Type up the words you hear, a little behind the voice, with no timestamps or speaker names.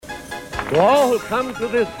To all who come to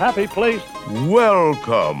this happy place,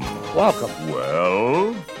 Welcome. welcome.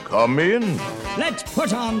 Well, come in. Let's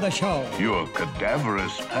put on the show. Your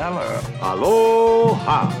cadaverous pallor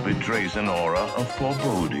Aloha. betrays an aura of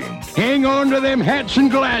foreboding. Hang on to them hats and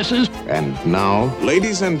glasses. And now,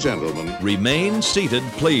 ladies and gentlemen, Remain seated,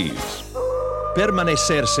 please.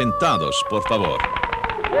 Permanecer sentados, por favor.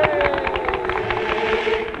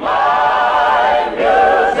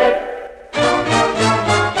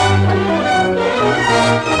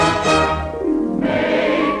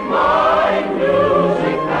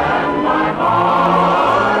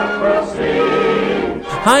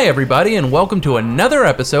 Hi, everybody, and welcome to another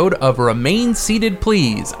episode of Remain Seated,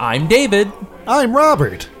 Please. I'm David. I'm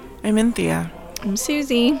Robert. I'm Cynthia. I'm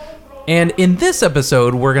Susie. And in this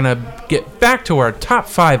episode, we're going to get back to our top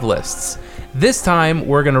 5 lists. This time,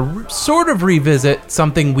 we're going to sort of revisit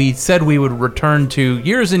something we said we would return to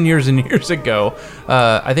years and years and years ago.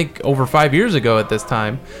 I think over 5 years ago at this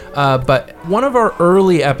time. But one of our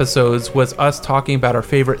early episodes was us talking about our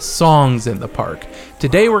favorite songs in the park.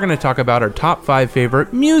 Today, we're going to talk about our top 5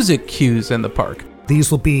 favorite music cues in the park. These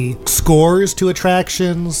will be scores to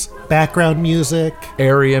attractions, background music.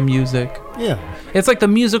 Area music. Yeah. It's like the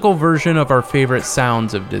musical version of our favorite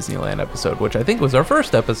Sounds of Disneyland episode, which I think was our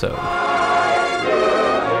first episode.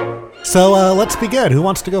 So let's begin. Who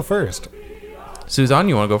wants to go first? Suzanne,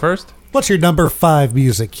 you want to go first? What's your number 5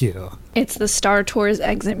 music cue? It's the Star Tours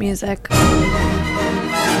exit music. The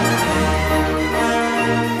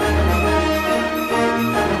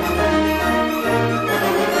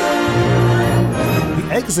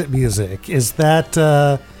exit music. Is that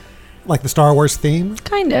like the Star Wars theme?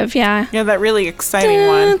 Kind of, yeah. Yeah, that really exciting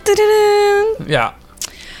one. Dun-dun-dun. Yeah.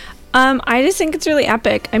 I just think it's really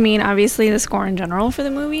epic. I mean, obviously the score in general for the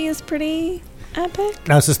movie is pretty epic.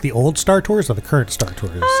 Now, is this the old Star Tours or the current Star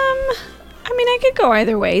Tours? I mean, I could go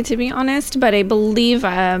either way, to be honest, but I believe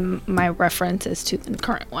my reference is to the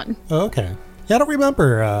current one. Oh, okay. Yeah, I don't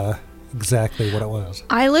remember exactly what it was.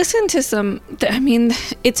 I listened to some, I mean,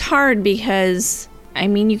 it's hard because, I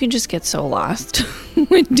mean, you can just get so lost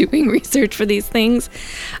when doing research for these things.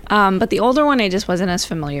 But the older one I just wasn't as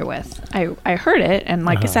familiar with. I heard it, and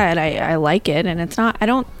like I said, I like it, and it's not, I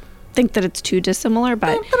don't think that it's too dissimilar,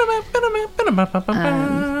 but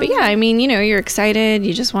yeah, I mean, you know, you're excited,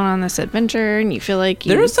 you just went on this adventure, and you feel like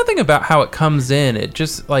There is something about how it comes in. It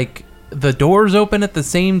just, like, the doors open at the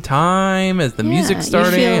same time as the music's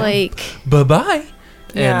starting. You feel like... Bye-bye.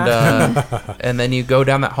 Yeah. And then you go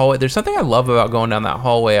down that hallway. There's something I love about going down that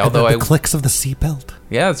hallway. And Although the clicks of the seatbelt.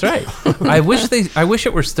 Yeah, that's right. I wish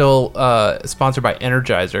it were still sponsored by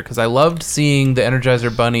Energizer, because I loved seeing the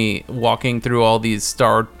Energizer Bunny walking through all these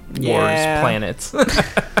Star Wars planets.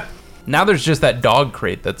 Now there's just that dog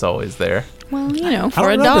crate that's always there. Well, you know, I for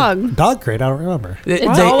a don't remember. dog. Dog crate, I don't remember.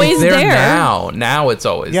 It's always there there. now. Now it's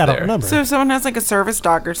always Yeah, I there. don't remember. So if someone has like a service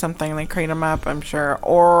dog or something, they crate them up, I'm sure.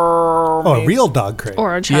 Or a real dog crate.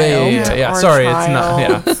 Or a child. Yeah. Or a Sorry, it's not.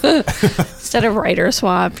 Yeah. Instead of rider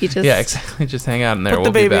swap, you just... Yeah, exactly. Just hang out in there. put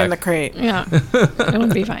We'll the baby be back. in the crate. Yeah, it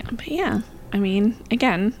would be fine. But yeah, I mean,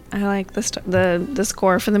 again, I like the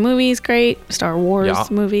score for the movie is great. Star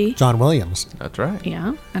Wars movie. John Williams. That's right.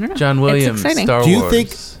 Yeah, I don't know. John Williams, It's exciting. Star Do you Wars.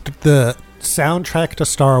 think the soundtrack to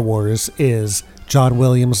Star Wars is John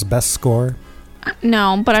Williams' best score?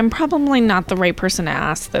 No, but I'm probably not the right person to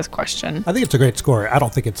ask this question. I think it's a great score. I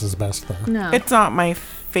don't think it's his best, though. No. It's not my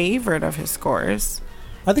favorite of his scores.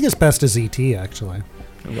 I think his best is E.T., actually.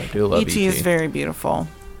 Ooh, I do love E.T. E.T. is very beautiful.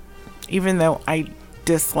 Even though I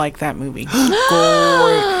dislike that movie.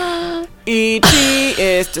 Gory. E.T.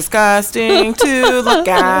 is disgusting to look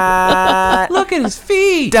at. Look at his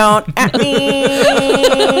feet. Don't at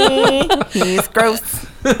me. He's gross.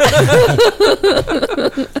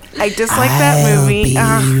 I dislike that movie.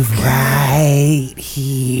 Right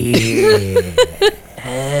here.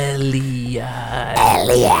 Elliot.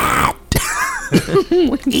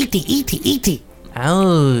 E.T.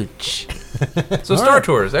 Ouch. So Star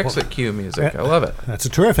Tours, exit cue music. I love it. That's a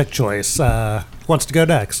terrific choice. Who wants to go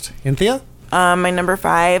next? Cynthia? My number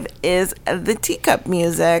 5 is the teacup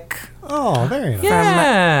music Oh, very nice.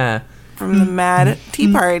 Yeah. from the Mad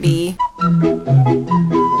Tea Party.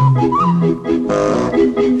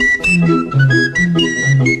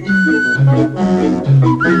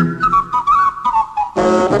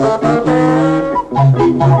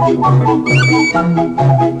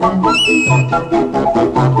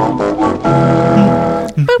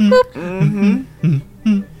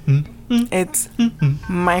 It's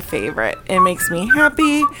my favorite. It makes me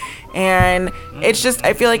happy, and it's just,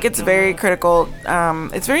 I feel like it's very critical.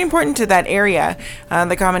 It's very important to that area,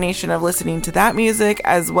 the combination of listening to that music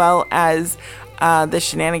as well as the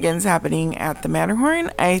shenanigans happening at the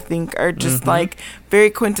Matterhorn, I think are just like very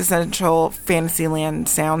quintessential Fantasyland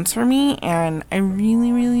sounds for me, and I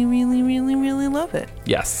really, really, really, really, really love it.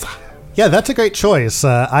 Yes. Yeah, that's a great choice.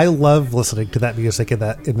 I love listening to that music in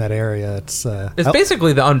that area. It's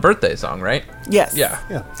basically the unbirthday song, right? Yes.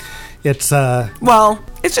 Yeah. It's Well,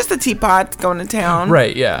 it's just the teapot going to town.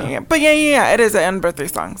 Right, yeah. But yeah, it is an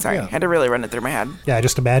unbirthday song. Sorry, Yeah. I had to really run it through my head. Yeah, I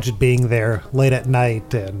just imagine being there late at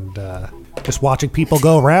night and just watching people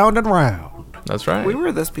go round and round. That's right. We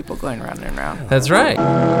were those people going round and round. That's right.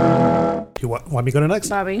 You want me to go to next?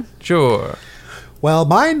 Bobby. Sure. Well,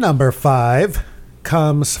 my number 5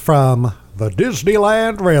 comes from the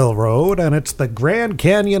Disneyland Railroad, and it's the Grand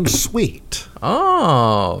Canyon Suite.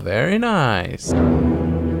 Oh, very nice.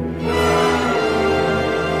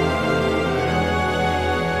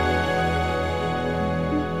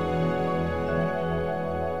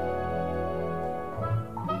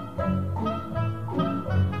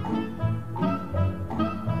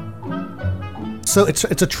 So it's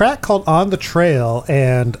a track called On the Trail,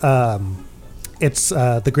 and it's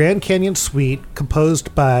the Grand Canyon Suite,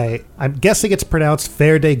 composed by, I'm guessing it's pronounced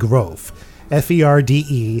Ferde Grove,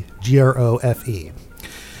 Ferdegrofe.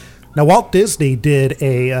 Now, Walt Disney did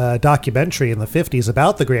a documentary in the 50s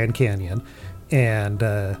about the Grand Canyon and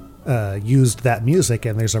used that music,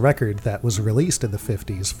 and there's a record that was released in the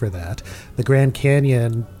 50s for that. The Grand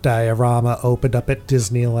Canyon diorama opened up at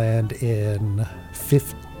Disneyland in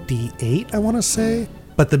 58, I want to say.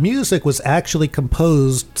 But the music was actually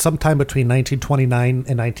composed sometime between 1929 and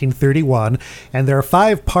 1931, and there are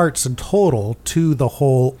 5 parts in total to the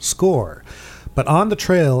whole score. But On the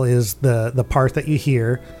Trail is the part that you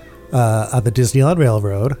hear on the Disneyland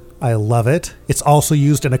Railroad. I love it. It's also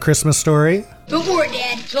used in A Christmas Story. Go for it,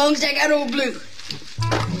 Dad, as long as I got old Blue.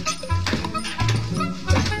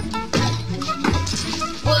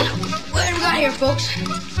 Well, what have we got here, folks?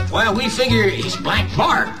 Well, we figure he's Black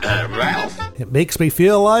Bart, Ralph. It makes me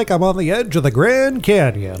feel like I'm on the edge of the Grand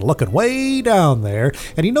Canyon, looking way down there.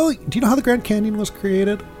 And do you know how the Grand Canyon was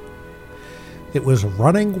created? It was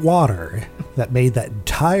running water that made that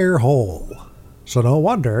entire hole. So no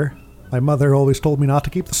wonder my mother always told me not to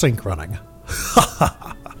keep the sink running.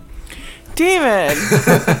 David.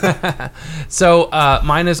 So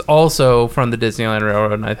mine is also from the Disneyland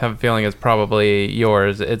Railroad, and I have a feeling it's probably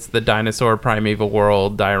yours. It's the Dinosaur Primeval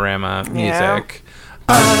World diorama music.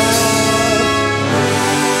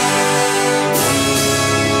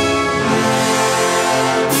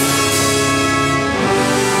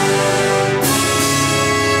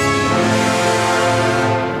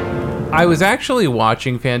 I was actually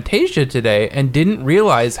watching Fantasia today and didn't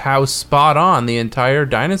realize how spot on the entire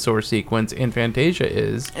dinosaur sequence in Fantasia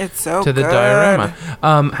is. It's so to the good. diorama.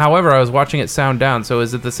 However, I was watching it sound down, so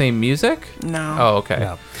is it the same music? No. Oh, okay.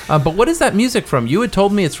 Yeah. But what is that music from? You had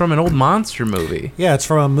told me it's from an old monster movie. Yeah, it's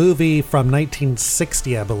from a movie from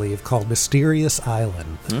 1960, I believe, called Mysterious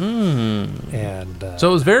Island. And So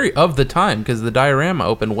it was very of the time, because the diorama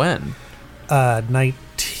opened when? God,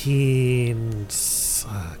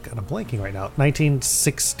 I'm blanking right now.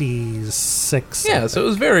 1966. Yeah, so it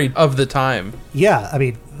was very of the time. Yeah, I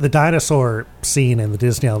mean, the dinosaur scene in the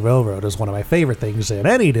Disneyland Railroad is one of my favorite things in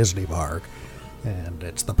any Disney park, and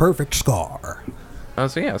it's the perfect scar.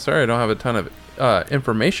 So yeah, sorry I don't have a ton of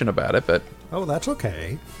information about it, but Oh, that's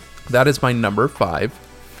okay. that is my number 5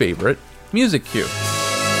 favorite music cue.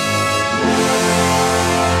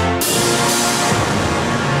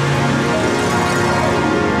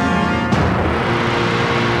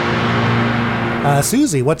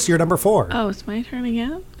 Susie, what's your number 4? Oh, it's my turn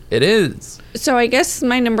again? It is. So I guess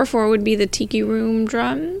my number 4 would be the Tiki Room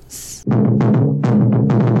drums.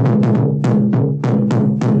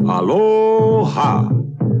 Aloha.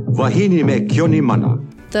 Wahine me kioni mana.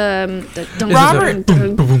 The Robert.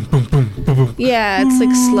 Yeah, it's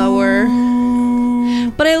like slower.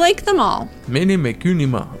 But I like them all. Mene me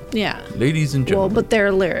kunima. Yeah. Ladies and Well, gentlemen. but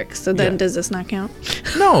they're lyrics, so then Yeah. does this not count?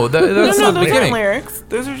 No, that's No, not the those aren't beginning. lyrics.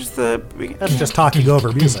 Those are just the That's just talking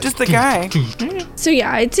over music. just the guy. So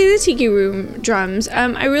yeah, I'd say the Tiki Room drums.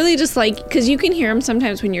 I really just like, because you can hear them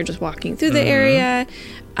sometimes when you're just walking through the area.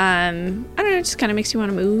 I don't know, it just kind of makes you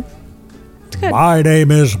want to move. It's good. My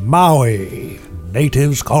name is Maui.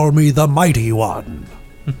 Natives call me the Mighty One.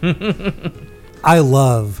 I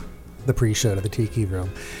love the pre-show to the Tiki Room.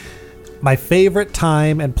 My favorite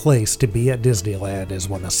time and place to be at Disneyland is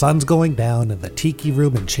when the sun's going down in the Tiki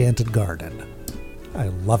Room Enchanted Garden. I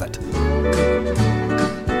love it.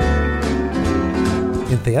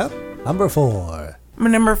 Cynthia, number 4. My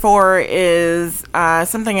number 4 is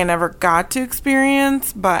something I never got to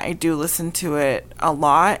experience, but I do listen to it a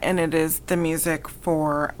lot, and it is the music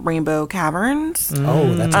for Rainbow Caverns.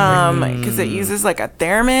 Oh, that's great. Because it uses like a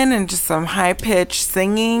theremin and just some high-pitched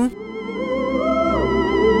singing.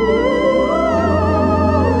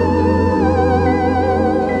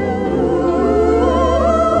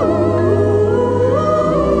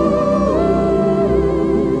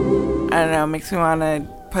 I don't know, makes me want to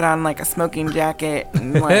put on like a smoking jacket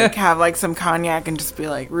and like have like some cognac and just be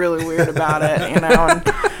like really weird about it, you know. And,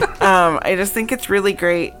 I just think it's really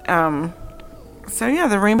great. So yeah,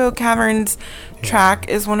 the Rainbow Caverns track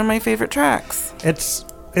is one of my favorite tracks. It's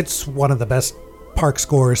one of the best park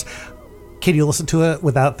scores. Can you listen to it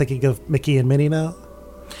without thinking of Mickey and Minnie now?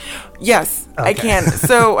 Yes, okay. I can.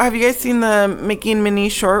 So have you guys seen the Mickey and Minnie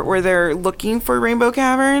short where they're looking for Rainbow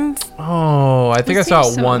Caverns? Oh, I think I saw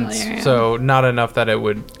it once, familiar, yeah. so not enough that it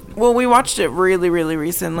would... Well, we watched it really, really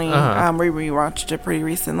recently. We rewatched it pretty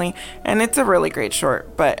recently, and it's a really great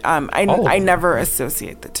short, but I never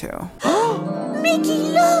associate the two. Mickey,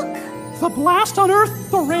 look! The blast unearthed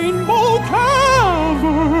the Rainbow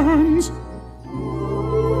Caverns!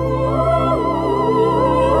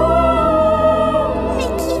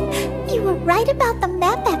 Mickey, you were right about the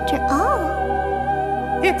map after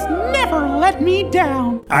all. It's never let me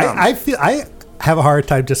down. I feel I have a hard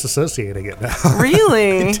time disassociating it now.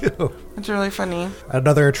 Really? I do. It's really funny.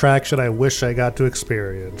 Another attraction I wish I got to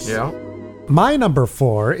experience. Yeah. My number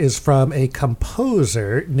 4 is from a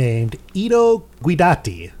composer named Ito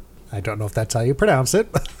Guidati. I don't know if that's how you pronounce it,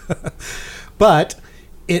 but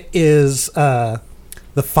it is the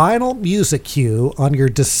final music cue on your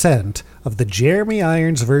descent of the Jeremy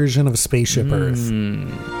Irons version of Spaceship Earth.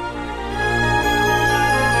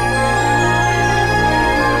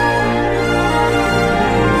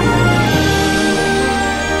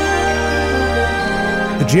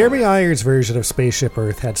 The Jeremy Irons version of Spaceship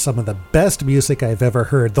Earth had some of the best music I've ever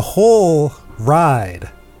heard. The whole ride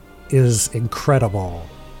is incredible.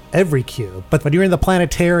 Every cue. But when you're in the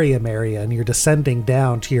planetarium area and you're descending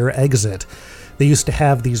down to your exit, they used to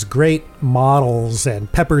have these great models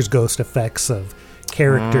and Pepper's Ghost effects of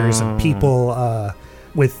characters and people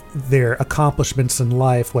with their accomplishments in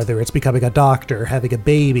life, whether it's becoming a doctor, having a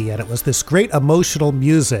baby, and it was this great emotional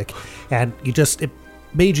music, and it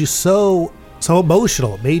made you so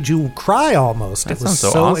emotional. It made you cry almost. That it was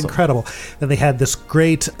sounds so awesome. incredible. And they had this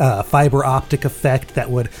great fiber optic effect that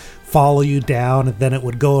would follow you down, and then it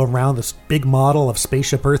would go around this big model of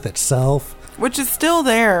Spaceship Earth itself. Which is still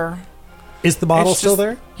there. Is the model still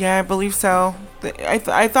there? Yeah, I believe so.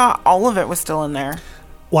 I thought all of it was still in there.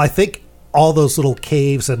 Well, I think all those little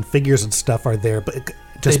caves and figures and stuff are there, but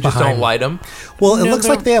They just don't light them? Well, it No, looks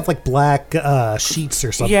like they have like black sheets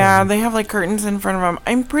or something. Yeah, they have like curtains in front of them.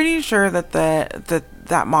 I'm pretty sure that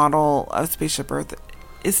that model of Spaceship Earth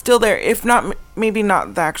is still there. If not, maybe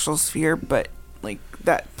not the actual sphere, but like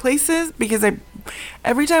that places, because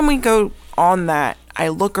every time we go on that, I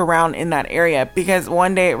look around in that area, because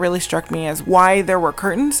one day it really struck me as why there were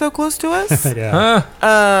curtains so close to us. Yeah.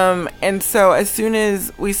 And so as soon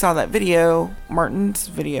as we saw that video, Martin's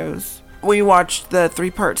videos, we watched the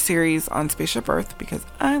 3-part series on Spaceship Earth, because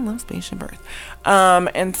I love Spaceship Earth.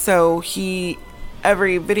 And so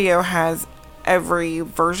every video has every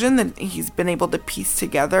version that he's been able to piece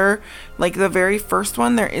together. Like the very first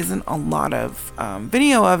one, there isn't a lot of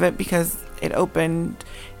video of it because it opened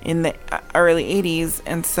in the early 80s,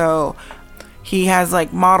 and so he has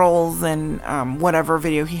like models and whatever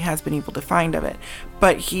video he has been able to find of it,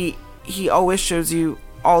 but he always shows you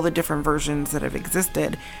all the different versions that have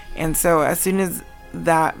existed. And so as soon as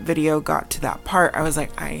that video got to that part, I was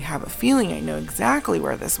like, I have a feeling I know exactly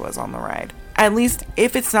where this was on the ride. At least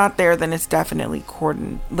if it's not there, then it's definitely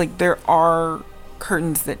cordoned. Like there are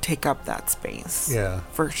curtains that take up that space. Yeah.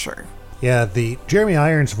 For sure. Yeah, the Jeremy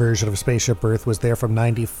Irons version of Spaceship Earth was there from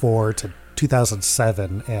 94 to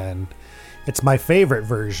 2007, and it's my favorite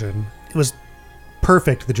version. It was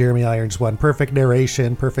perfect, the Jeremy Irons one. Perfect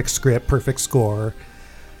narration, perfect script, perfect score.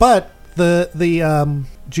 But the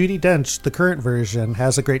Judi Dench, the current version,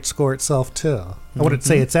 has a great score itself, too. I wouldn't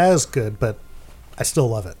say it's as good, but I still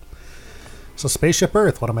love it. So Spaceship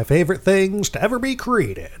Earth, one of my favorite things to ever be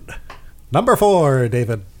created. Number 4,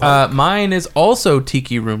 David. Mine is also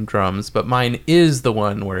Tiki Room drums, but mine is the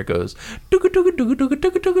one where it goes. I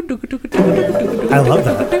love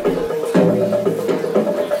that.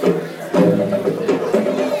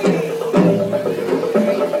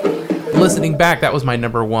 Listening back, that was my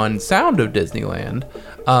number 1 sound of Disneyland.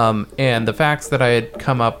 And the facts that I had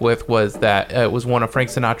come up with was that it was one of Frank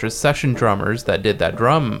Sinatra's session drummers that did that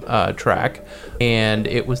drum track, and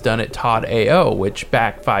it was done at Todd AO, which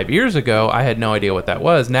back 5 years ago, I had no idea what that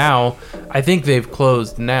was. Now, I think they've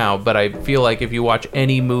closed now, but I feel like if you watch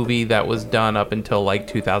any movie that was done up until like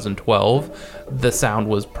 2012, the sound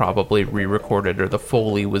was probably re-recorded or the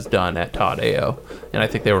Foley was done at Todd AO, and I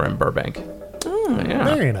think they were in Burbank.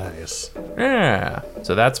 Very nice. Yeah.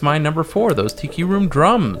 So that's my number 4, those Tiki Room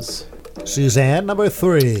drums. Suzanne, number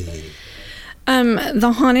 3.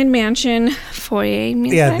 The Haunted Mansion foyer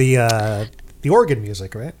music. Yeah, the organ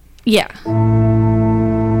music, right? Yeah.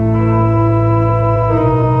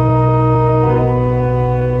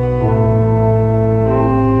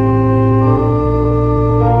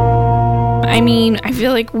 I mean, I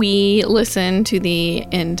feel like we listen to the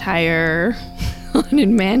entire Haunted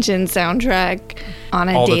Mansion soundtrack on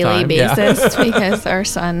a daily basis because our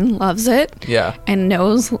son loves it. Yeah. And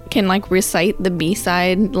can like recite the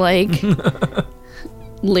B-side like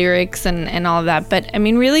lyrics and all of that. But I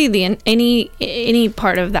mean, really any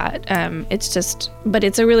part of that, but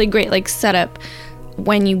it's a really great like setup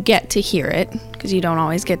when you get to hear it, because you don't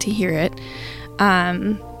always get to hear it.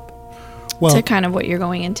 To kind of what you're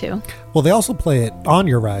going into. Well, they also play it on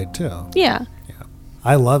your ride too. Yeah.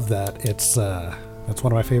 I love that. It's that's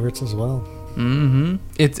one of my favorites as well. Mm-hmm.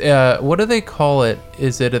 It's what do they call it?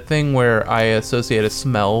 Is it a thing where I associate a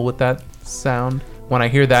smell with that sound? When I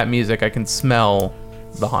hear that music, I can smell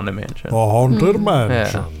the Haunted Mansion. The Haunted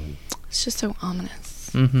Mansion. Yeah. It's just so ominous.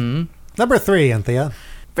 Mm-hmm. Number 3, Anthea.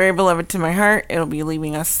 Very beloved to my heart. It'll be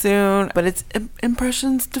leaving us soon, but it's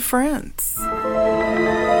Impressions de France.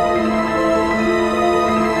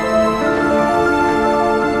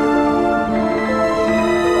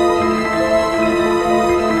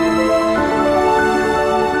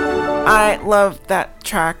 I love that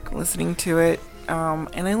track, listening to it,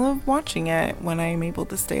 and I love watching it when I'm able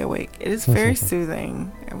to stay awake. It is very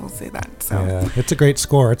soothing, I will say that. So yeah, it's a great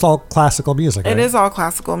score. It's all classical music, right? It is all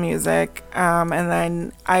classical music. And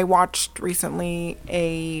then I watched recently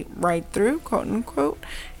a ride-through, quote unquote,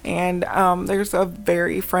 and there's a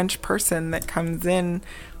very French person that comes in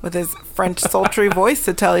with his French sultry voice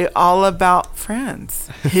to tell you all about France,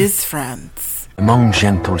 his France. Among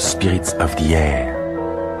gentle spirits of the air,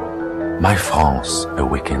 my France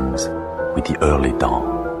awakens with the early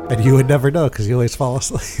dawn. And you would never know because you always fall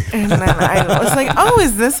asleep. And then I was like, oh,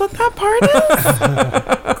 is this what that part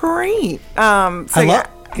is? Great.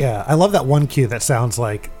 I love that one cue that sounds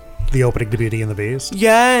like the opening to Beauty and the Beast.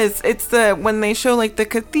 Yes, it's when they show like the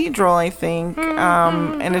cathedral, I think.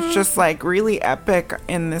 And it's just like really epic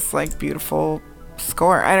in this like beautiful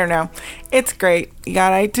score. I don't know. It's great. You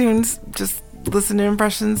got iTunes, just listen to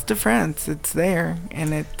Impressions de France. It's there,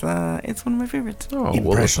 and it's one of my favorites. Oh,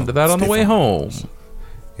 we'll listen to that on the way home.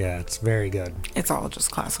 Yeah, it's very good. It's all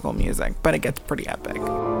just classical music, but it gets pretty epic.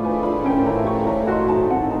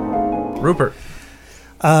 Rupert.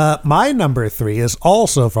 My number 3 is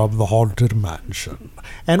also from the Haunted Mansion.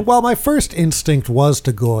 And while my first instinct was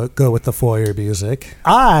to go with the foyer music,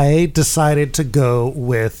 I decided to go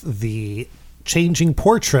with the Changing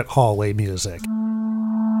Portrait hallway music.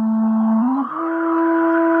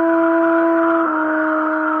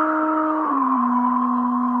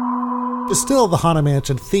 It's still the Haunted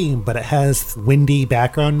Mansion theme, but it has windy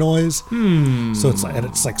background noise. So it's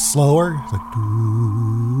like slower. It's like,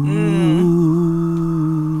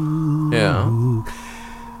 yeah.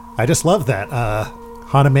 I just love that.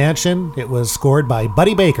 Haunted Mansion, it was scored by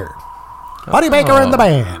Buddy Baker. Buddy Baker and the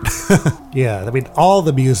band. Yeah, I mean, all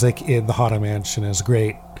the music in the Haunted Mansion is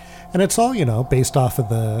great. And it's all, based off of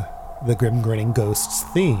the Grim Grinning Ghosts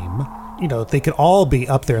theme. They could all be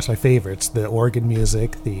up there as my favorites. The organ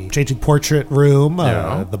music, the Changing Portrait room,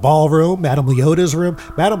 the ballroom, Madame Leota's room.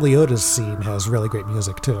 Madame Leota's scene has really great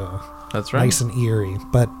music, too. That's right. Nice and eerie.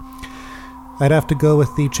 But I'd have to go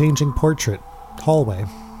with the Changing Portrait hallway.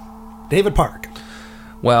 David Park.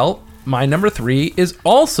 Well, my number 3 is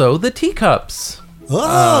also the Teacups.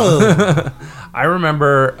 Oh! I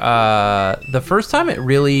remember the first time it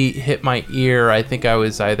really hit my ear, I think I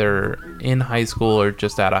was either in high school or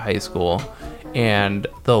just out of high school, and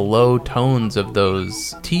the low tones of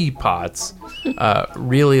those teapots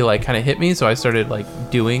really like kind of hit me, so I started like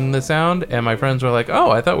doing the sound, and my friends were like,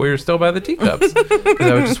 oh, I thought we were still by the teacups, because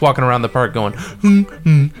I was just walking around the park going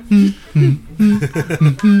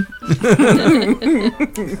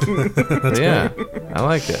yeah, I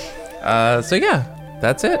liked it. So yeah,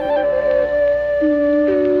 that's it.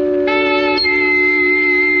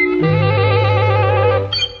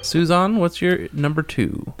 Suzanne, what's your number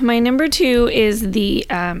 2? My number 2 is the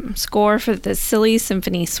score for the Silly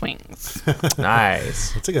Symphony Swings.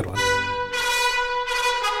 Nice. That's a good one.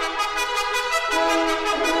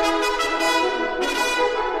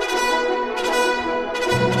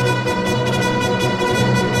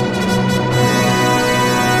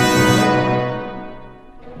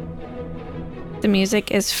 The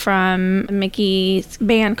music is from Mickey's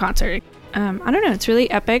band concert. I don't know. It's really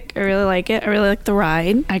epic. I really like it. I really like the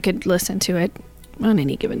ride. I could listen to it on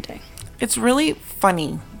any given day. It's really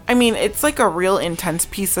funny. I mean, it's like a real intense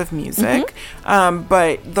piece of music,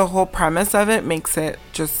 but the whole premise of it makes it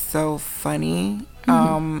just so funny.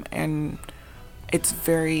 And it's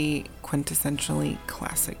very quintessentially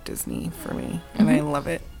classic Disney for me. And I love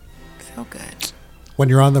it. So good. When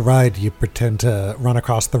you're on the ride, you pretend to run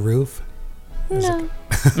across the roof? No.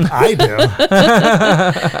 I do.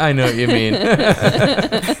 I know what you mean.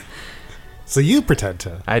 So you pretend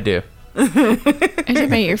to. I do. Are you talking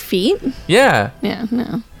about your feet? Yeah. Yeah,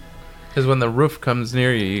 no. Because when the roof comes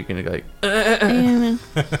near you, you can go like... Yeah,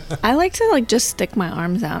 no. I like to like just stick my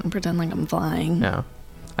arms out and pretend like I'm flying. No.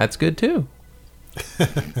 That's good too.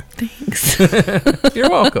 Thanks. You're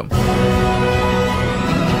welcome.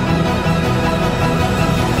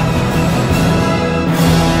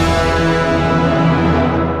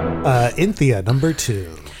 Inthia, number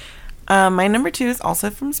 2. My number 2 is also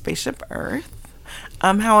from Spaceship Earth.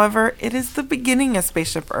 However, it is the beginning of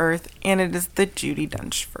Spaceship Earth, and it is the Judi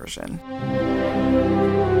Dench version.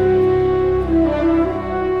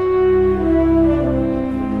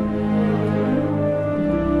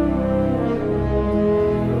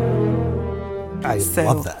 I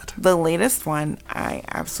love that. The latest one, I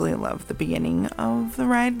absolutely love the beginning of the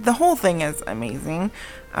ride. The whole thing is amazing,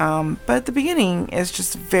 but the beginning is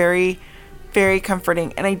just very, very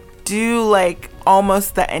comforting, and I do like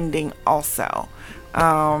almost the ending also.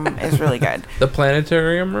 It's really good. The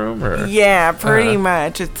planetarium room? Or? Yeah, pretty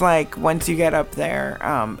much. It's like once you get up there,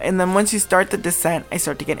 and then once you start the descent, I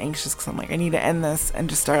start to get anxious because I'm like, I need to end this and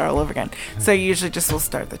just start all over again. So I usually just will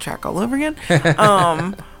start the track all over again.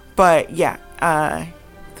 But yeah,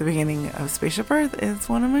 the beginning of Spaceship Earth is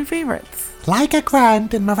one of my favorites. Like a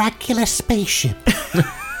grand and miraculous spaceship,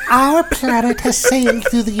 our planet has sailed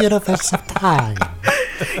through the universe of time.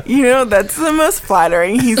 You know, that's the most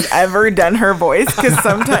flattering he's ever done her voice, because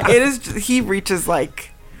sometimes he reaches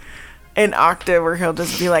like an octave where he'll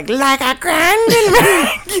just be like a grand and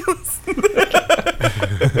miraculous.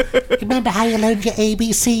 Remember how you learned your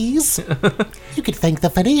ABCs? You could thank the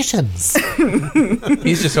Phoenicians.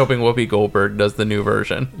 He's just hoping Whoopi Goldberg does the new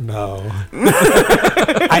version. No.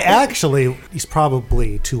 He's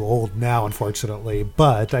probably too old now, unfortunately,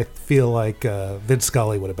 but I feel like Vince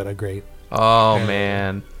Scully would have been a great... Oh,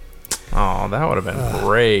 man. Oh, that would have been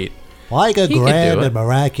great. Like a grand and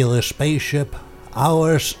miraculous spaceship,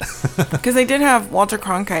 ours. Because they did have Walter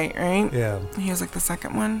Cronkite, right? Yeah. He was like the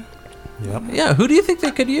second one. Yep. Yeah, who do you think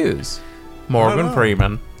they could use? Morgan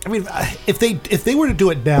Freeman. I mean, if they were to do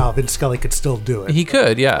it now, Vince Scully could still do it. He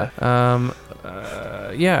could, yeah.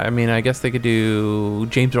 Yeah, I mean, I guess they could do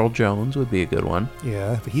James Earl Jones would be a good one.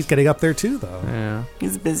 Yeah, but he's getting up there too, though. Yeah.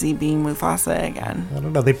 He's busy being Mufasa again. I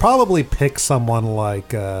don't know. They'd probably pick someone like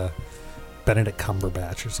Benedict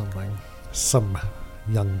Cumberbatch or something. Some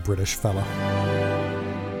young British fella.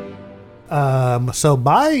 So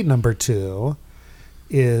my number 2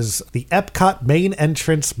 is the Epcot main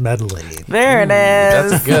entrance medley. There it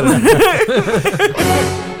is. That's good.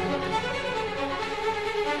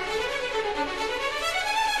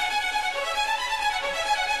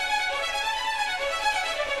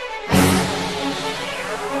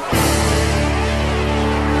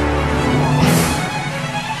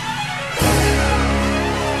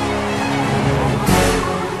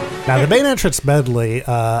 Now, the main entrance medley,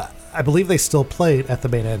 I believe they still play it at the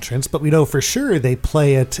main entrance, but we know for sure they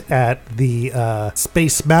play it at the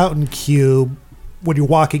Space Mountain Cube when you're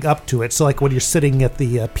walking up to it. So, like when you're sitting at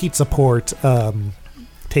the Pizza Port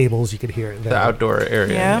tables, you can hear it there. The outdoor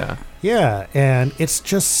area, yeah. Yeah, and it's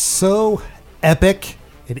just so epic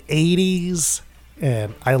and 80s,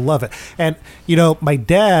 and I love it. And, you know, my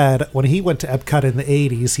dad, when he went to Epcot in the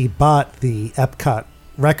 80s, he bought the Epcot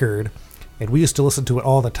record, and we used to listen to it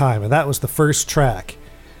all the time, and that was the first track.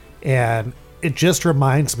 And it just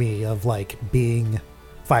reminds me of like being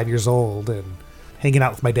 5 years old and hanging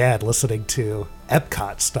out with my dad listening to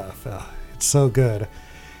Epcot stuff. It's so good.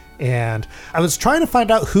 And I was trying to find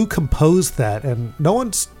out who composed that, and no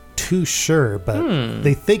one's too sure, but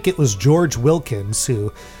they think it was George Wilkins,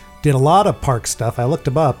 who did a lot of park stuff. I looked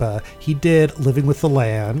him up. He did Living with the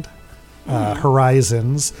Land,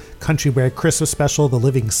 Horizons, Country Bear Christmas Special, The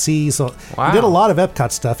Living Sea. So he did a lot of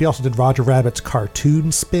Epcot stuff. He also did Roger Rabbit's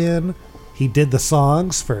cartoon spin. He did the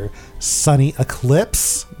songs for Sunny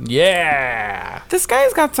Eclipse. Yeah. This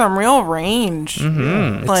guy's got some real range.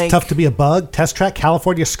 Mm-hmm. It's Tough to Be a Bug, Test Track,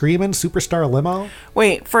 California Screamin', Superstar Limo.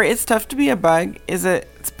 Wait, for It's Tough to Be a Bug, is it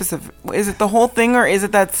specific? Is it the whole thing, or is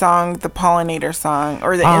it that song, the Pollinator song,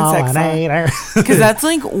 or the insect song? Because that's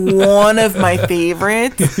like one of my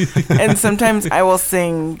favorites. And sometimes I will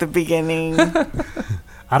sing the beginning. I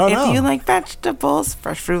don't know. If you like vegetables,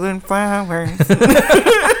 fresh fruit and flowers.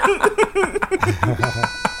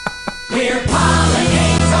 We're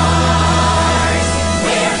pollinators.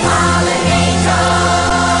 We're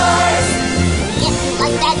pollinators. If you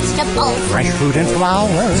like vegetables, Fresh fruit and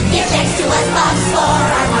flowers. give thanks to us bugs for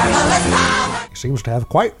our marvelous power. He seems to have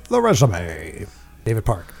quite the resume. David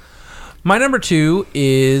Park. My number 2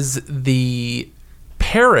 is the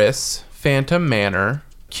Paris Phantom Manor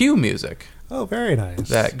cue music. Oh, very nice.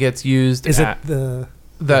 That gets used Is at it the...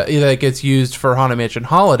 that gets used for Haunted Mansion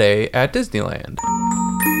Holiday at Disneyland.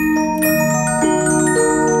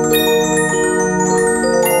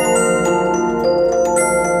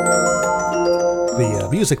 The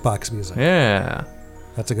music box music. Yeah.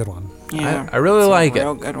 That's a good one. Yeah, I really like it.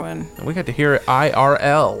 Real good one. And we got to hear it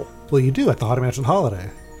IRL. Well, you do at the Haunted Mansion Holiday.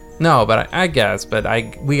 No, but I guess, but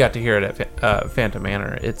we got to hear it at Phantom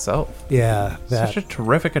Manor itself. Yeah. Such a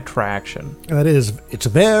terrific attraction. That is, it's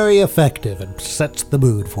very effective and sets the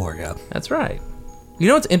mood for you. That's right. You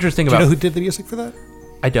know what's interesting Do about... you know who did the music for that?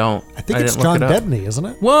 I don't. I think it's John Debney, isn't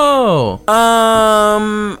it? Whoa!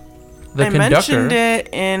 I conductor. mentioned it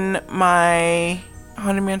in my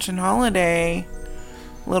Haunted Mansion Holiday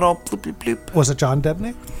little bloop bloop bloop. Was it John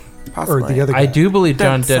Debney? Possibly. Or the other guy? I do believe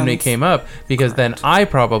John That Debney sounds came up because then I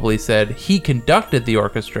probably said he conducted the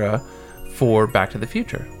orchestra for Back to the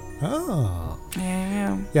Future. Oh.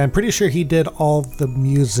 Yeah. Yeah, I'm pretty sure he did all the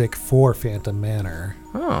music for Phantom Manor.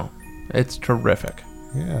 Oh, it's terrific.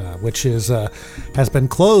 Yeah, which is has been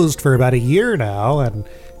closed for about a year now, and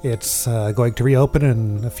it's going to reopen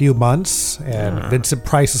in a few months, and Vincent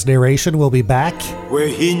Price's narration will be back. Where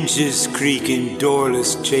hinges creak in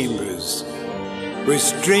doorless chambers, where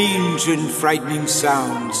strange and frightening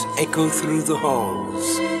sounds echo through the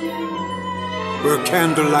halls, where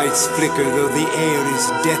candlelights flicker though the air is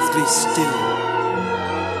deathly still.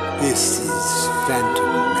 This is Phantom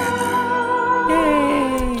Manor.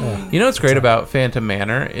 You know what's great about Phantom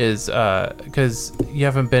Manor is because you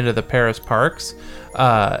haven't been to the Paris parks.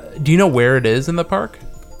 Do you know where it is in the park?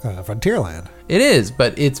 Frontierland. It is,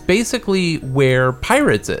 but it's basically where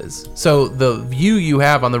Pirates is. So the view you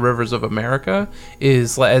have on the rivers of America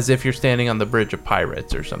is as if you're standing on the bridge of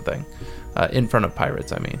Pirates or something. In front of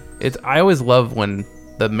Pirates, I mean. I always love when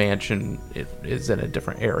the mansion is in a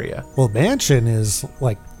different area. Well, Mansion is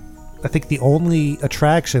like, I think the only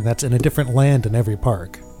attraction that's in a different land in every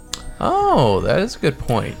park. Oh, that is a good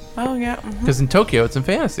point. Oh, yeah. Because in Tokyo, it's in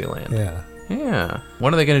Fantasyland. Yeah. Yeah.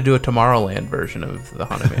 When are they going to do a Tomorrowland version of the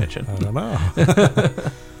Haunted Mansion? I don't know.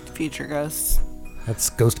 Future Ghosts. That's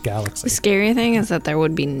Ghost Galaxy. The scary thing is that there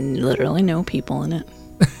would be literally no people in it.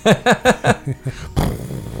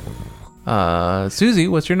 Susie,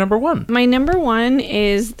 what's your number 1? My number 1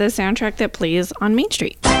 is the soundtrack that plays on Main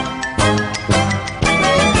Street.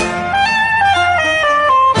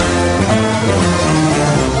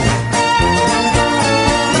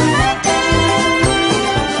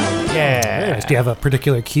 Do you have a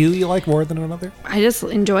particular cue you like more than another? I just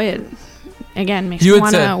enjoy it. Again, makes me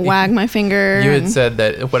want to wag my finger. You had said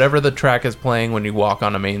that whatever the track is playing when you walk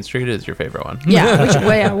on a main street is your favorite one.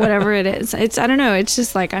 Yeah, whatever it is. It's, I don't know. It's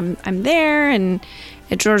just like I'm there, and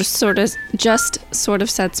it just sort of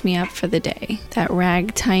sets me up for the day. That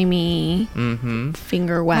ragtimey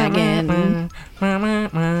finger wagging,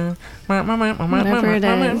 whatever it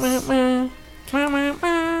is.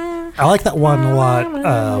 I like that one a lot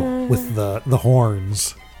with the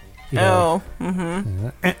horns. You know? Oh,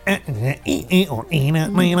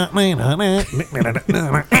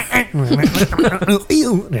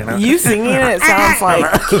 You singing it sounds like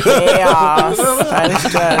chaos.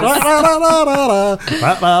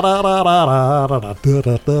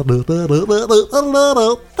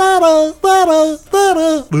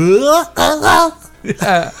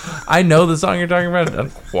 That I know the song you're talking about. It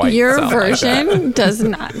doesn't quite Your sound version like that. does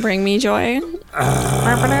not bring me joy.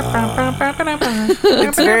 It's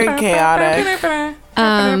very chaotic. Yeah,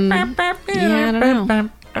 I don't know.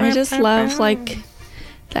 I just love like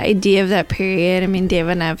the idea of that period. I mean,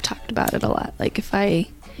 David and I have talked about it a lot. Like if I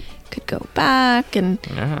could go back and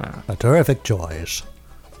a terrific choice.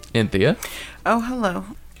 Cynthia. Oh, hello.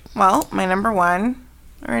 Well, my number 1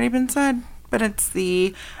 already been said. But it's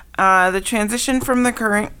the transition from the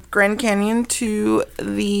current Grand Canyon to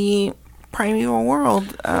the primeval world.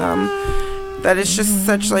 That is just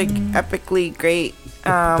such like epically great.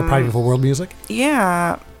 The primeval world music?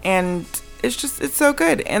 Yeah. And it's so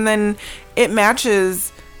good. And then it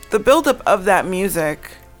matches the buildup of that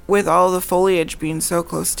music with all the foliage being so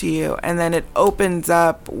close to you. And then it opens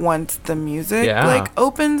up once the music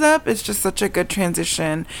opens up. It's just such a good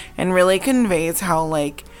transition and really conveys how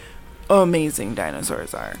like amazing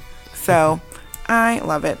dinosaurs are. So I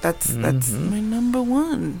love it. That's my number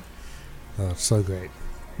one. Oh, it's so great.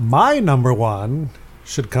 My number one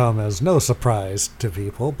should come as no surprise to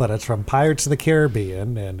people, but it's from Pirates of the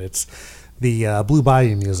Caribbean, and it's the Blue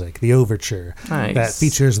Bayou music, the overture, that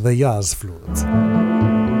features the Jazz flute.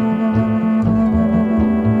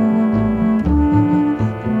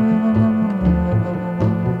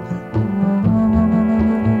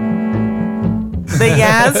 The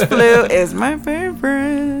Jazz flute is my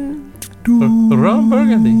favorite. Ron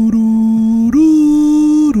Burgundy.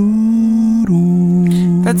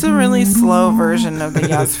 That's a really slow version of the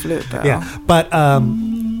Jazz flute, though. Yeah, but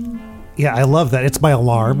yeah, I love that. It's my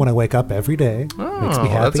alarm when I wake up every day. Oh, makes me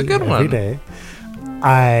happy that's a good one. every day.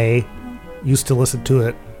 I used to listen to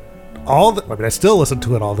it I still listen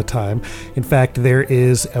to it all the time. In fact, there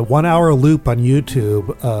is a 1-hour loop on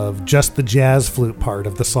YouTube of just the jazz flute part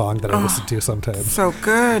of the song that I listen to sometimes. So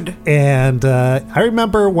good. And I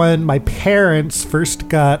remember when my parents first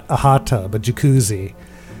got a hot tub, a jacuzzi.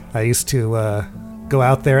 I used to go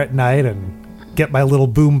out there at night and get my little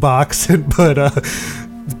boom box and put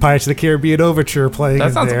Pirates of the Caribbean Overture playing.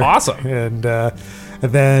 That sounds awesome. And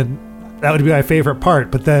then that would be my favorite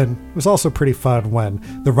part. But then it was also pretty fun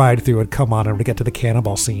when the ride through would come on and we'd get to the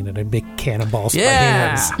cannonball scene and I'd make cannonballs with my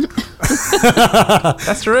hands.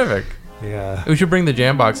 That's terrific. Yeah. We should bring the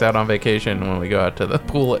jam box out on vacation when we go out to the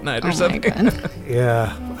pool at night or something.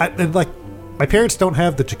 Yeah. And like, my parents don't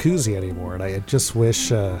have the jacuzzi anymore, and I just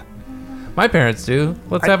wish... My parents do.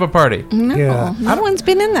 Let's have a party. No, no one's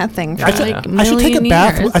been in that thing for I should take a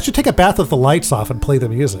bath. I should take a bath with the lights off and play the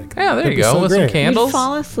music. Yeah, there That'd you be go. so With great. some candles. You'd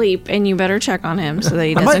fall asleep, and you better check on him so that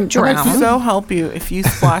he I doesn't drown. might so help you if you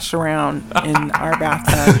splash around in our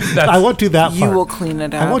bathtub. I won't do that part. You will clean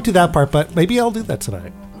it up. I won't do that part, but maybe I'll do that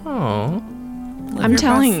tonight. Oh. I'm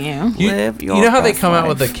telling you. Live your You know how they best come out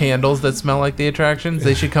with the life. candles that smell like the attractions?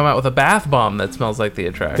 They should come out with a bath bomb that smells like the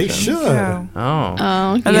attraction. They should. Yeah. Oh.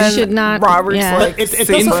 Oh, And you then should not. Robert's yeah. like, It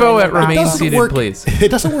doesn't- Info at it remain doesn't seated, work- please.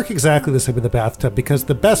 It doesn't work exactly the same with the bathtub because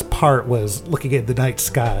the best part was looking at the night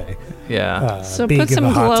sky. Yeah. So being put in some the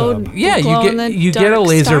hot glow. tub. Yeah, glow in you the get a dark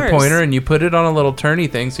laser stars. pointer and you put it on a little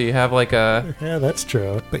turny thing so you have like a... Yeah, that's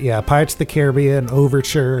true. But yeah, Pirates of the Caribbean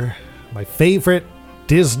Overture, my favorite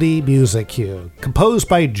Disney music cue, composed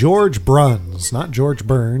by George Bruns, not George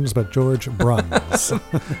Burns, but George Bruns.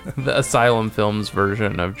 the Asylum Films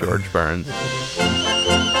version of George Burns.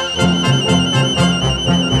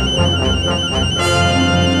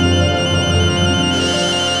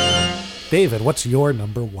 David, what's your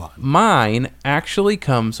number one? Mine actually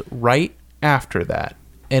comes right after that,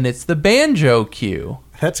 and it's the banjo cue.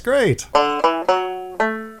 That's great.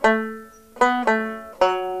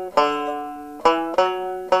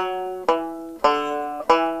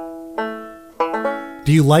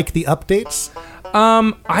 Do you like the updates?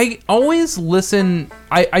 I always listen.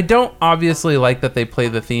 I don't obviously like that they play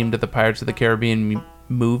the theme to the Pirates of the Caribbean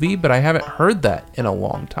movie, but I haven't heard that in a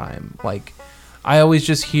long time. Like, I always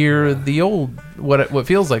just hear the old, what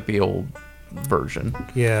feels like the old version.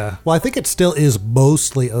 Yeah. Well, I think it still is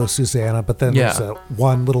mostly Oh Susanna, but then there's a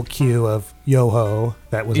one little cue of Yo-Ho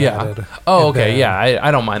that was added. Oh, And okay. then- Yeah, I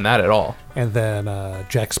don't mind that at all. And then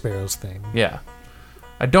Jack Sparrow's theme. Yeah.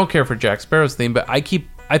 I don't care for Jack Sparrow's theme, but I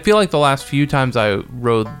feel like the last few times I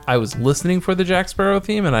was listening for the Jack Sparrow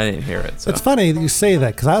theme and I didn't hear it. So. It's funny that you say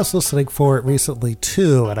that because I was listening for it recently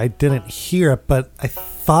too, and I didn't hear it, but I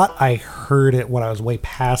thought I heard it when I was way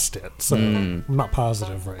past it. So I'm not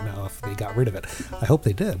positive right now if they got rid of it. I hope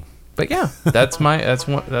they did. But yeah, that's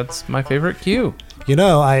my favorite cue. You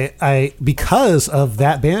know, I because of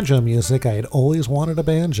that banjo music, I had always wanted a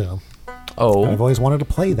banjo. Oh. I've always wanted to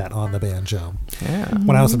play that on the banjo. Yeah.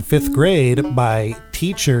 When I was in 5th grade, my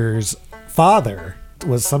teacher's father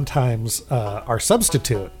was sometimes our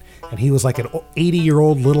substitute. And he was like an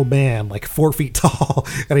 80-year-old little man, like 4 feet tall.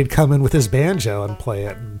 And he'd come in with his banjo and play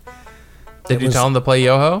it. And Did you tell him to play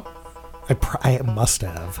Yo-Ho? I must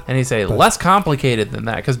have. And he'd say, less complicated than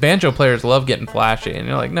that. Because banjo players love getting flashy. And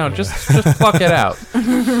you're like, no, just pluck it out.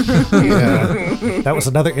 Yeah. That was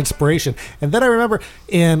another inspiration. And then I remember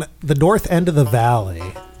in the north end of the valley,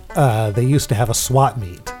 they used to have a swap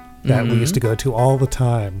meet. that we used to go to all the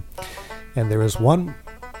time. And there was one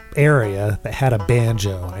area that had a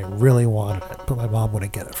banjo, and I really wanted it, but my mom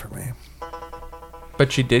wouldn't get it for me.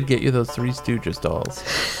 But she did get you those Three Stooges dolls.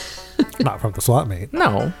 Not from the swap meet.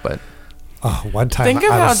 No, but... Oh, one time Think of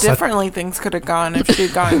how differently things could have gone if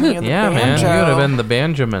she'd gotten you the yeah, banjo. man, you would have been the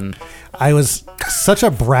Benjamin. I was such a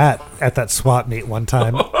brat at that swap meet one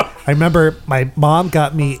time. I remember my mom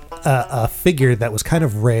got me a figure that was kind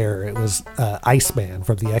of rare. It was Iceman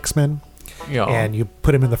from the X-Men. Yeah. And you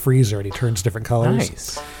put him in the freezer and he turns different colors.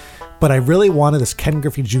 Nice. But I really wanted this Ken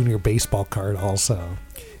Griffey Jr. baseball card also.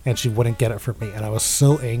 And she wouldn't get it for me. And I was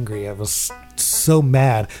so angry. I was so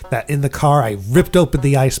mad that in the car I ripped open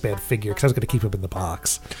the Iceman figure because I was going to keep him in the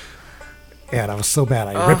box. And I was so mad.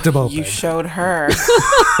 I ripped him open. You showed her.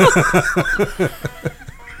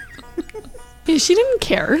 Yeah, she didn't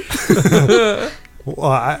care. Well,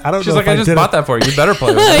 I don't know. She's like, I just bought that for you. You better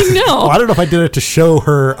play with it. I know. Well, I don't know if I did it to show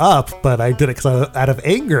her up, but I did it because out of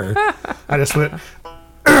anger. I just went,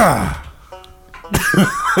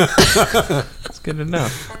 It's good to know.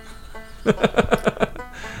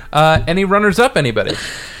 Any runners-up, anybody?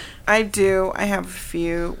 I do. I have a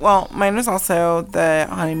few. Well, mine was also the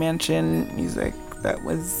Haunted Mansion music that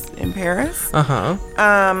was in Paris. Uh-huh.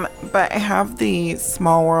 But I have the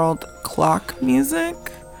Small World clock music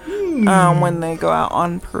when they go out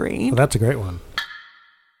on parade. well, that's a great one.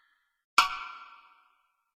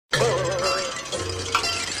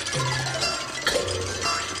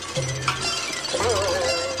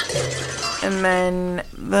 And then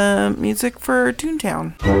the music for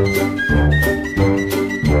Toontown.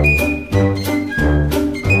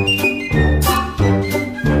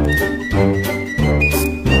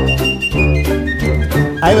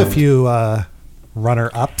 I have a few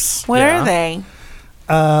runner-ups. What are they?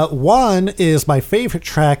 One is my favorite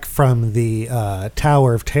track from the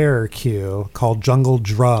Tower of Terror queue called Jungle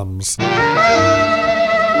Drums.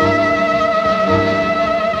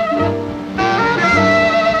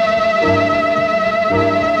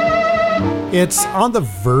 It's on the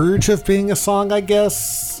verge of being a song, I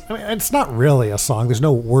guess. I mean, it's not really a song. There's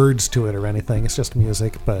no words to it or anything. It's just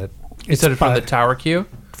music, but... You said it from the Tower queue?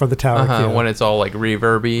 From the Tower queue. When it's all like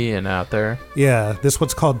reverby and out there. Yeah, this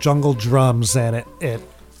one's called Jungle Drums, and it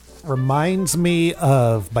reminds me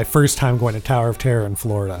of my first time going to Tower of Terror in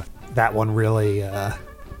Florida. That one really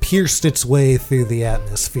pierced its way through the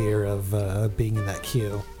atmosphere of being in that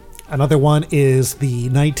queue. Another one is the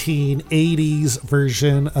 1980s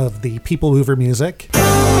version of the People Mover music.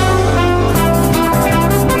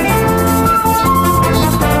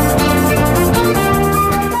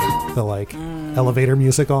 The like elevator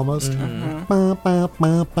music almost. Ba, ba,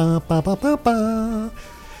 ba, ba, ba, ba, ba, ba.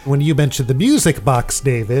 When you mentioned the music box,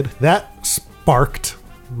 David, that sparked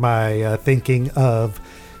my thinking of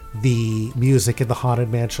the music in the Haunted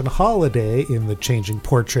Mansion Holiday in the Changing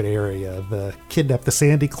Portrait area, the Kidnap the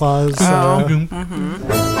Sandy Claus.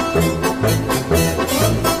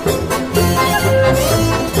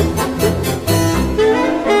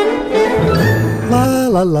 La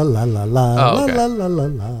la la la la la Oh, okay. la la la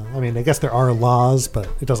la. I mean, I guess there are laws, but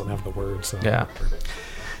it doesn't have the words. So. Yeah.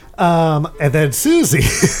 And then Susie,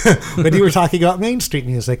 when you were talking about Main Street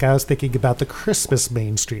music, I was thinking about the Christmas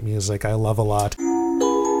Main Street music I love a lot.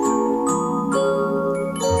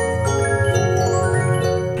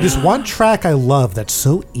 There's one track I love that's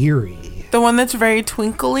so eerie. The one that's very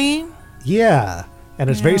twinkly. Yeah, and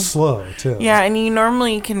it's very slow, too. Yeah, and you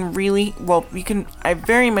normally can really, I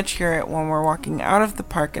very much hear it when we're walking out of the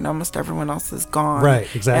park and almost everyone else is gone. Right,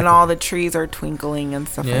 exactly. And all the trees are twinkling and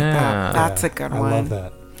stuff like that. That's a good one. I love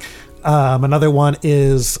that. Another one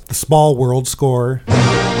is the Small World score.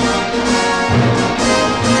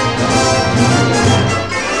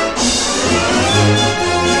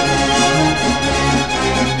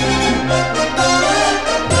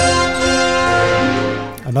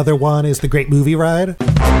 Another one is the Great Movie Ride.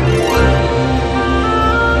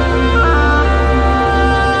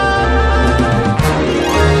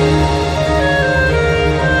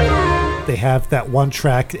 They have that one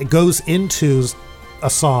track. It goes into a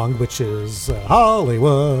song, which is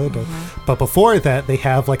Hollywood. But before that, they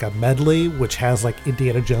have like a medley, which has like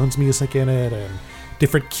Indiana Jones music in it and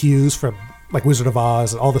different cues from like Wizard of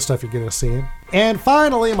Oz and all the stuff you're going to see. And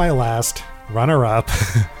finally, my last runner-up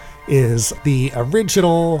is the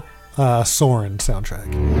original Soarin' soundtrack.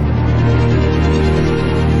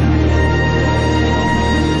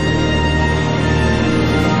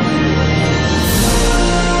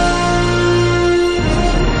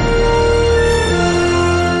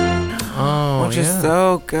 Which is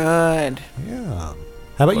so good. Yeah.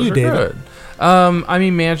 How about you, Those are David? good. I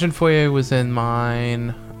mean, Mansion Foyer was in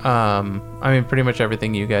mine. I mean, pretty much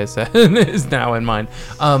everything you guys said is now in mind.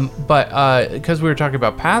 But because we were talking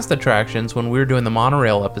about past attractions, when we were doing the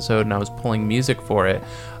monorail episode and I was pulling music for it,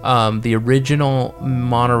 the original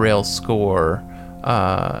monorail score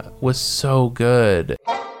was so good.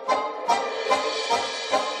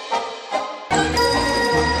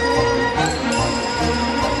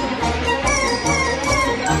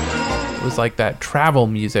 It was like that travel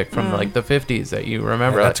music from like the 50s that you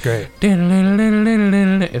remember. Yeah, that's great.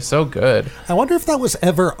 It's so good. I wonder if that was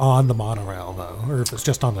ever on the monorail though, or if it's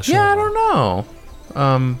just on the show. Yeah, I don't know.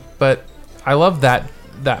 But I love that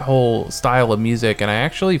whole style of music, and I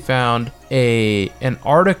actually found an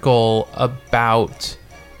article about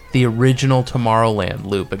the original Tomorrowland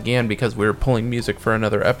loop, again because we were pulling music for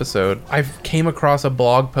another episode. I came across a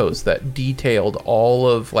blog post that detailed all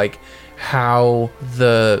of like how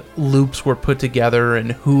the loops were put together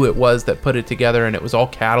and who it was that put it together, and it was all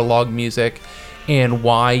catalog music, and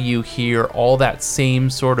why you hear all that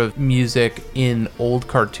same sort of music in old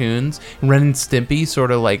cartoons. Ren and Stimpy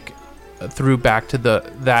sort of like threw back to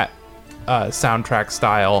that soundtrack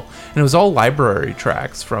style, and it was all library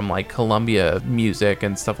tracks from like Columbia Music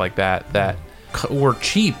and stuff like that were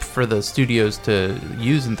cheap for the studios to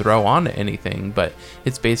use and throw on to anything, but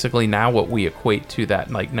it's basically now what we equate to that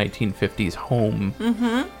like 1950s home,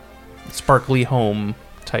 sparkly home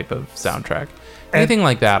type of soundtrack. Anything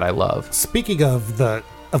like that I love. Speaking of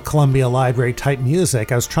Columbia Library type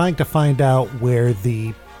music, I was trying to find out where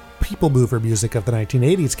the People Mover music of the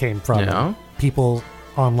 1980s came from. Yeah. People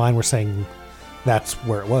online were saying that's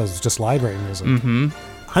where it was, just library music.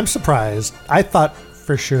 I'm surprised. I thought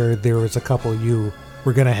for sure there was a couple you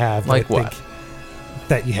were going to have. Like what?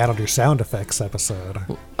 That you had on your sound effects episode.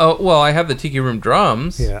 Oh, well, I have the Tiki Room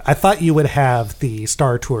drums. Yeah, I thought you would have the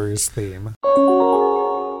Star Tours theme.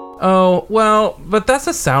 Oh, well, but that's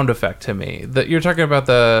a sound effect to me. That you're talking about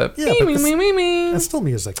the me. That's still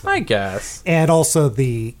music, though. I guess. And also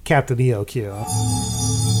the Captain EO cue.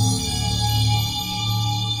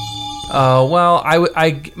 Oh, well,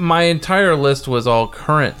 I my entire list was all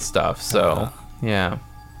current stuff, so yeah.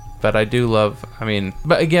 But I do love,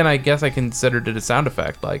 but again, I guess I considered it a sound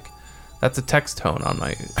effect. Like, that's a text tone on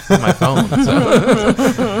my phone.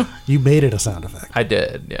 So. You made it a sound effect. I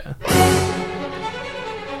did, yeah.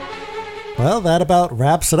 Well, that about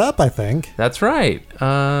wraps it up, I think. That's right.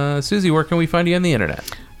 Susie, where can we find you on the internet?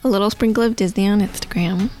 A Little Sprinkle of Disney on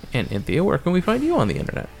Instagram. And Inthea, where can we find you on the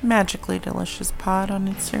internet? Magically Delicious Pod on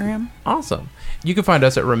Instagram. Awesome. You can find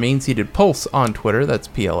us at Remain Seated Pulse on Twitter, that's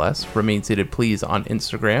PLS, Remain Seated Please on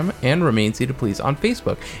Instagram, and Remain Seated Please on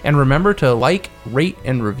Facebook. And remember to like, rate,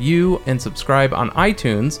 and review, and subscribe on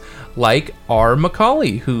iTunes, like R.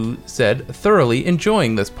 Macaulay, who said, thoroughly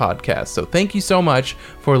enjoying this podcast. So thank you so much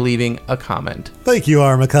for leaving a comment. Thank you,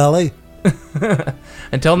 R. Macaulay.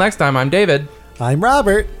 Until next time, I'm David. I'm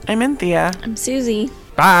Robert. I'm Inthea. I'm Susie.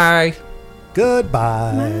 Bye.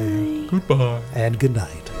 Goodbye. Bye. Goodbye. And good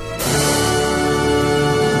night.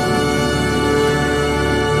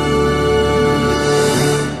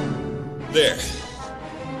 There.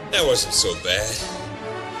 That wasn't so bad.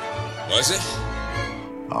 Was it?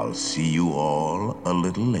 I'll see you all a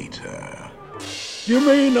little later. You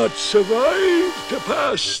may not survive to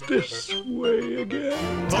pass this way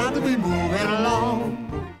again. Time to be moving along.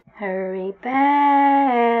 Hurry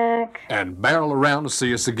back. And barrel around to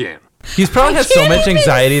see us again. He's probably has so much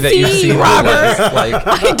anxiety that you see Robert. Like,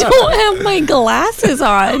 I don't have my glasses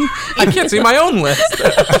on. I can't see my own list.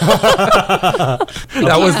 That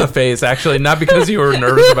was the face, actually. Not because you were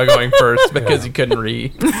nervous about going first, because you couldn't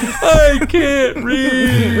read. I can't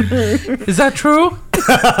read. Is that true?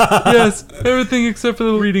 Yes. Everything except for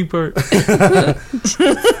the reading part.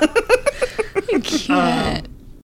 I can't.